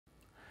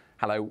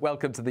Hello,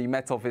 welcome to the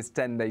Met Office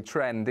 10-day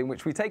trend, in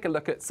which we take a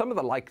look at some of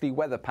the likely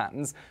weather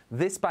patterns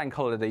this bank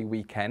holiday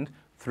weekend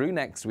through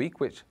next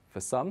week, which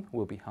for some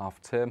will be half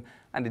term,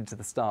 and into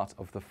the start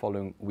of the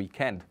following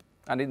weekend.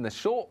 And in the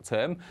short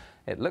term,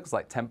 it looks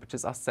like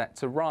temperatures are set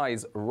to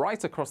rise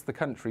right across the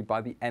country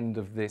by the end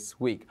of this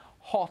week.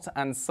 Hot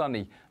and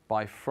sunny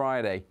by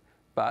Friday.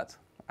 But,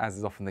 as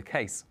is often the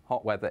case,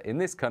 hot weather in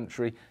this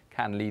country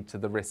can lead to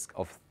the risk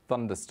of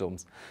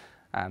thunderstorms.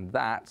 And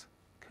that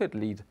could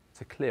lead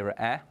to clearer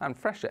air and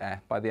fresher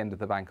air by the end of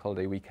the bank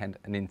holiday weekend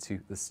and into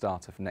the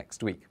start of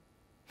next week.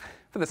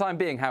 For the time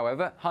being,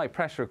 however, high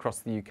pressure across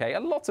the UK, a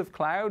lot of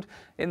cloud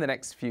in the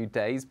next few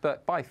days,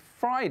 but by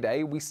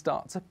Friday we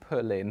start to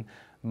pull in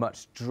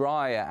much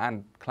drier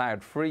and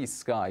cloud-free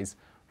skies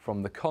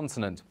from the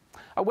continent.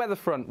 A weather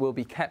front will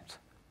be kept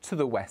to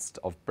the west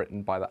of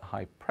Britain by that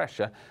high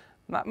pressure.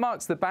 And that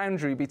marks the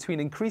boundary between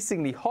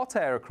increasingly hot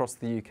air across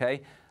the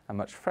UK and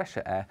much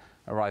fresher air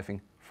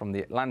arriving from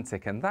the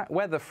Atlantic. And that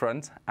weather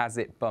front, as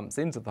it bumps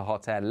into the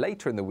hot air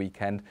later in the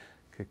weekend,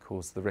 could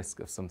cause the risk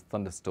of some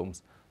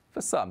thunderstorms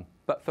for some.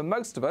 But for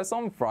most of us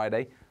on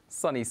Friday,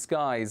 sunny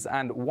skies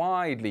and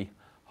widely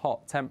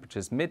hot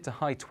temperatures, mid to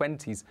high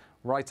 20s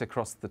right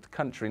across the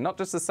country. Not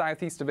just the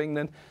southeast of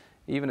England,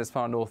 even as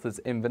far north as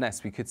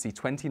Inverness, we could see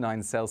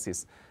 29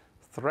 Celsius,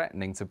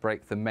 threatening to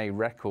break the May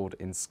record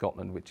in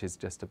Scotland, which is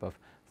just above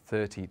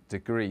 30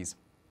 degrees.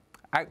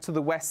 Out to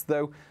the west,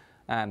 though,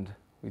 and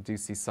we do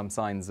see some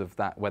signs of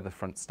that weather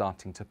front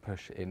starting to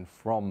push in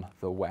from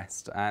the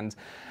west. And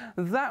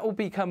that will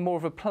become more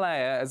of a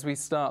player as we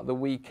start the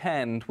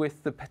weekend,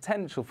 with the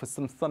potential for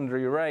some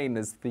thundery rain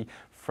as the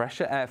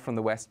fresher air from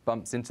the west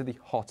bumps into the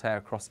hot air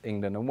across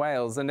England and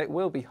Wales. And it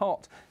will be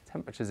hot.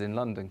 Temperatures in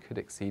London could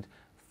exceed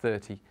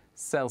 30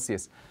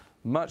 Celsius.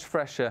 Much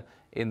fresher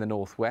in the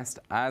northwest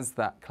as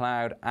that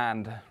cloud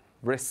and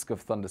risk of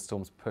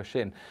thunderstorms push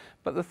in.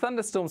 But the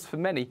thunderstorms for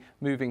many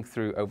moving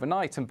through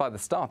overnight, and by the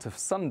start of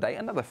Sunday,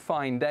 another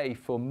fine day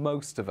for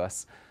most of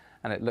us.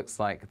 And it looks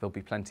like there'll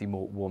be plenty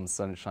more warm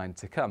sunshine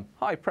to come.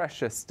 High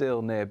pressure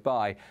still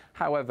nearby.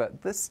 However,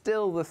 there's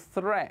still the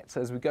threat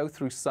as we go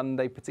through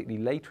Sunday,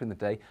 particularly later in the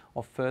day,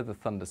 of further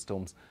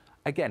thunderstorms.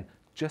 Again,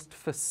 just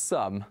for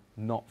some,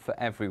 not for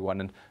everyone.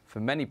 And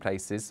for many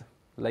places,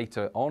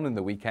 later on in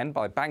the weekend,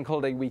 by bank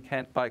holiday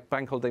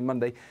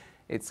Monday,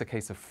 it's a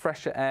case of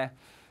fresher air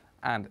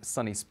and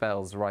sunny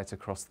spells right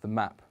across the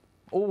map.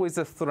 Always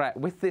a threat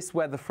with this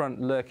weather front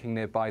lurking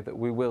nearby that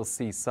we will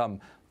see some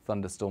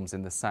thunderstorms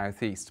in the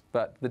southeast.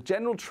 But the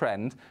general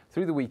trend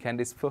through the weekend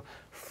is for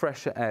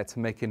fresher air to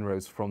make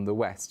inroads from the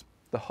west.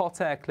 The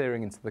hot air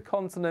clearing into the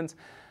continent,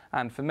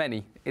 and for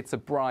many, it's a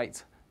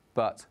bright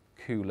but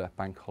cooler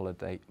bank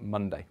holiday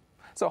Monday.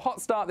 So a hot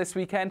start this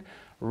weekend,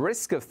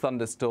 risk of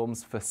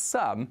thunderstorms for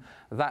some.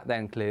 That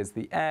then clears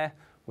the air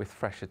with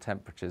fresher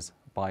temperatures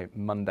by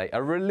Monday.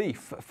 A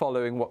relief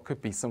following what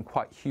could be some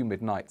quite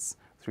humid nights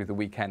through the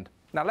weekend.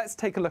 Now let's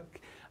take a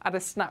look at a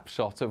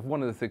snapshot of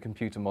one of the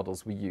computer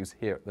models we use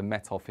here at the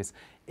Met Office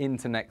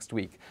into next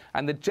week.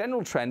 And the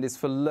general trend is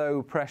for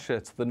low pressure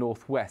to the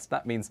northwest.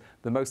 That means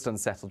the most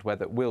unsettled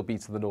weather will be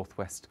to the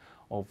northwest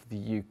of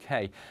the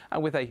UK,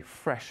 and with a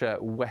fresher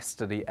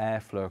westerly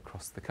airflow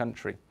across the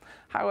country.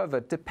 However,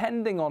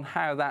 depending on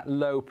how that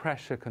low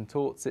pressure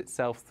contorts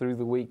itself through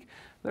the week,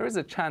 there is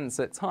a chance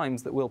at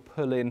times that we'll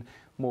pull in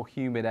more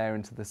humid air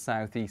into the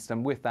southeast,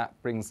 and with that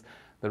brings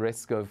the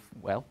risk of,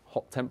 well,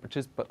 hot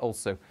temperatures, but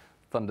also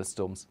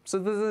thunderstorms. So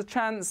there's a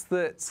chance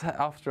that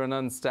after an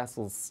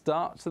unsettled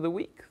start to the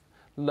week,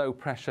 low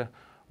pressure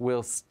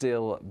will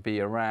still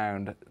be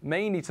around,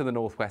 mainly to the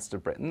northwest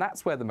of Britain.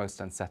 That's where the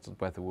most unsettled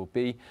weather will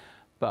be.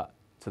 But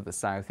to the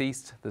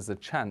southeast, there's a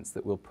chance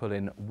that we'll pull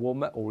in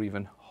warmer or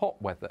even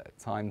hot weather at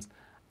times,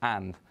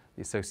 and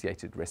the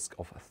associated risk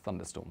of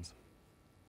thunderstorms.